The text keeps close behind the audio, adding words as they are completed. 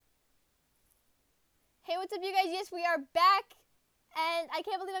Hey, what's up, you guys? Yes, we are back, and I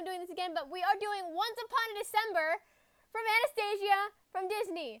can't believe I'm doing this again, but we are doing Once Upon a December from Anastasia from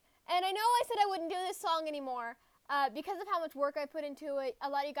Disney. And I know I said I wouldn't do this song anymore because of how much work I put into it.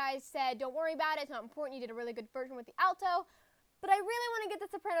 A lot of you guys said, don't worry about it, it's not important, you did a really good version with the alto. But I really want to get the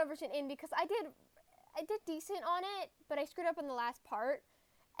soprano version in because I did decent on it, but I screwed up on the last part.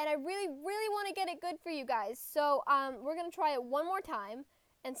 And I really want to get it good for you guys. So we're going to try it one more time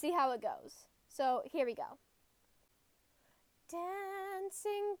and see how it goes. So here we go.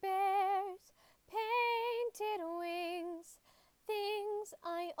 Dancing bears, painted wings, things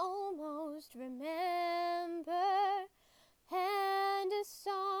I almost remember, and a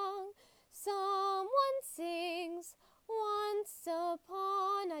song someone sings once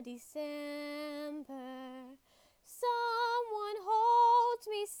upon a December. Someone holds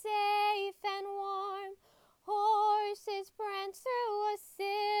me safe and warm, horses prance through a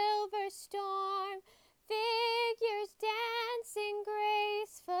silver storm, figures dancing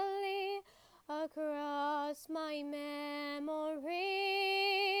gracefully across my memory.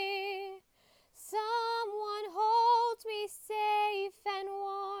 Someone holds me safe and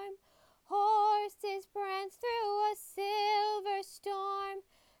warm, horses prance through a silver storm,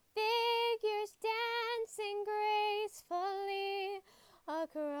 figures dancing gracefully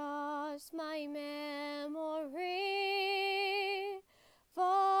across my memory.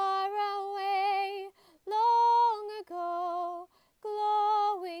 Far away, long ago,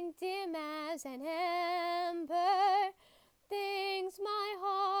 glowing dim as an ember, things my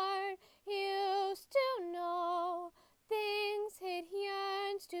heart used to know, things it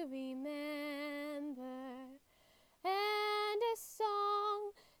yearns to remember, and a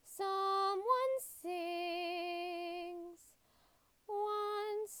song someone sings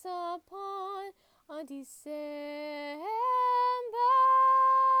once upon a December.